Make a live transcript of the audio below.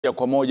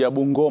Kwa moja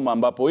Bungoma,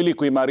 ambapo ili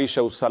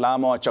kuimarisha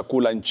usalama wa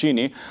chakula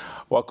nchini,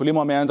 wakulima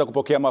wameanza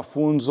kupokea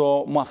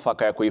mafunzo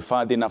mwafaka ya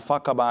kuhifadhi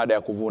nafaka baada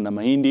ya kuvuna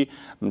mahindi,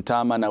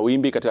 mtama na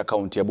wimbi katika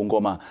kaunti ya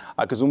Bungoma.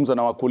 Akizungumza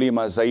na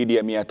wakulima zaidi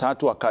ya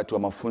 300 wakati wa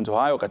mafunzo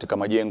hayo katika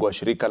majengo ya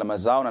shirika la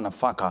mazao na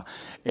nafaka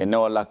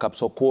eneo la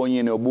Kapsokwonyi,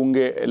 eneo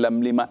bunge la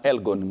Mlima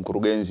Elgon,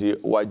 mkurugenzi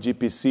wa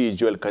GPC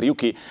Joel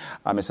Kariuki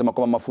amesema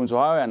kwamba mafunzo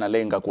hayo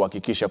yanalenga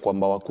kuhakikisha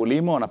kwamba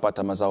wakulima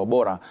wanapata mazao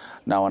bora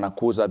na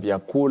wanakuza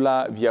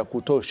vyakula vya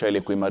kutosha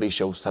ili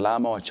kuimarisha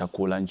usalama wa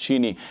chakula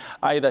nchini.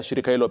 Aidha,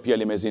 shirika hilo pia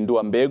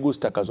limezindua mbegu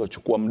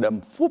zitakazochukua muda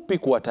mfupi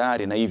kuwa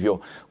tayari na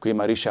hivyo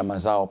kuimarisha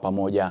mazao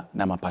pamoja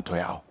na mapato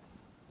yao.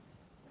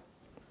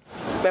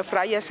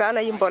 Nimefurahia sana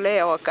hii mbolea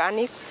ya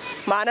organic,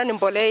 maana ni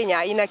mbolea yenye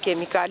haina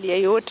kemikali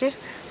yoyote,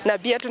 na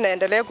pia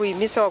tunaendelea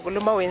kuhimiza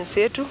wakulima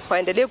wenzetu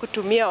waendelee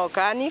kutumia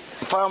organic.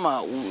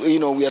 Farmer,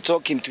 we are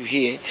talking to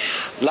here.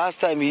 Last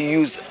time he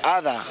used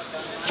other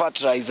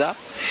fertilizer,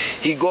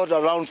 he got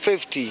around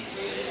 50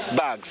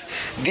 bags.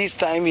 This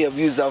time he have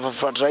used our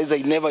fertilizer,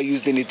 he never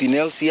used anything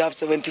else, he have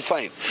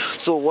 75.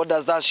 So what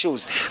does that show?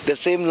 The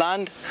same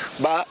land,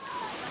 but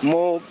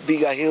more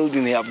bigger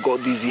yielding he have got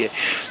this year.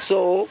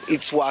 So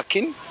it's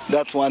working,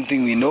 that's one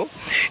thing we know.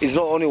 It's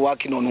not only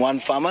working on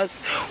one farmers,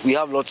 we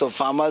have lots of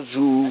farmers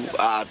who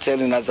are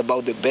telling us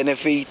about the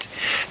benefit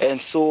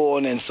and so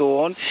on and so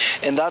on.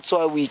 And that's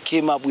why we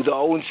came up with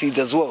our own seeds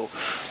as well,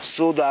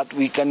 so that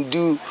we can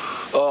do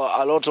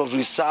a lot of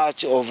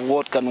research of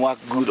what can work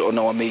good on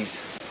our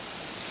maize.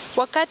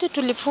 Wakati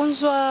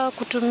tulifunzwa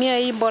kutumia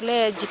hii mbolea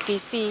ya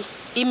GPC,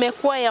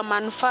 imekuwa ya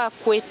manufaa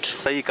kwetu.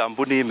 Hii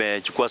kampuni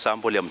imechukua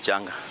sample ya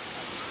mchanga.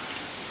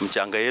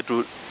 Mchanga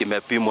yetu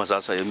imepimwa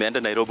sasa,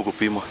 imeenda Nairobi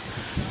kupimwa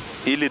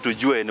ili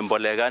tujue ni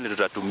mbolea gani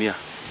tutatumia.